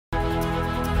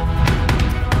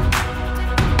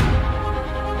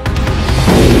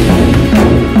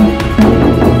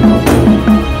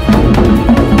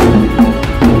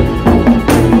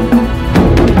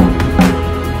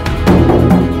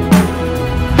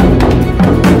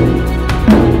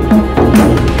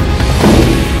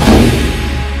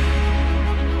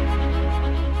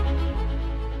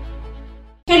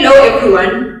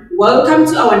Welcome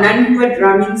to our Nan Hua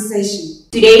drumming session.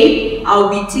 Today,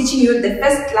 I'll be teaching you the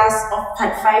first class of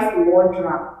Part 5 war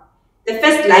drum. The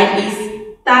first line is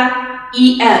ta,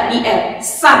 e,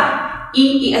 san,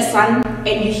 san,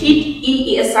 and you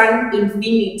hit san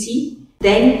infinity.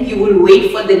 Then you will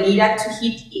wait for the leader to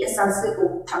hit san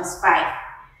times 5.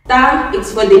 Ta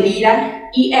is for the leader,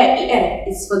 e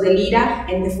is for the leader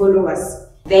and the followers.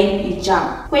 Then you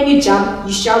jump. When you jump,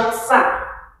 you shout sa.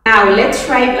 Now let's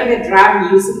try it on the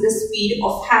drum using the speed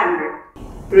of 100.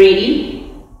 Ready?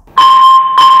 5,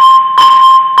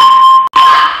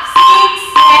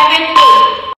 6, 7, 8.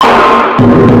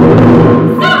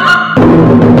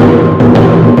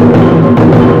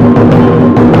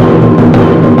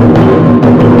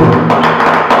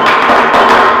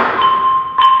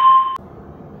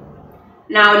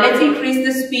 Now let's increase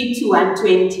the speed to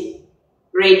 120.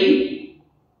 Ready?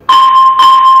 5,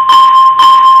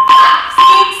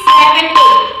 6, 7, 8.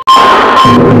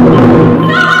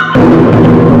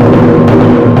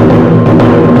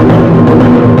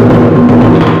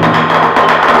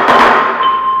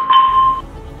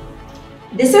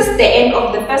 This is the end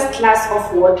of the first class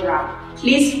of war drum.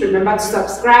 Please remember to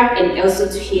subscribe and also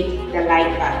to hit the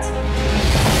like button.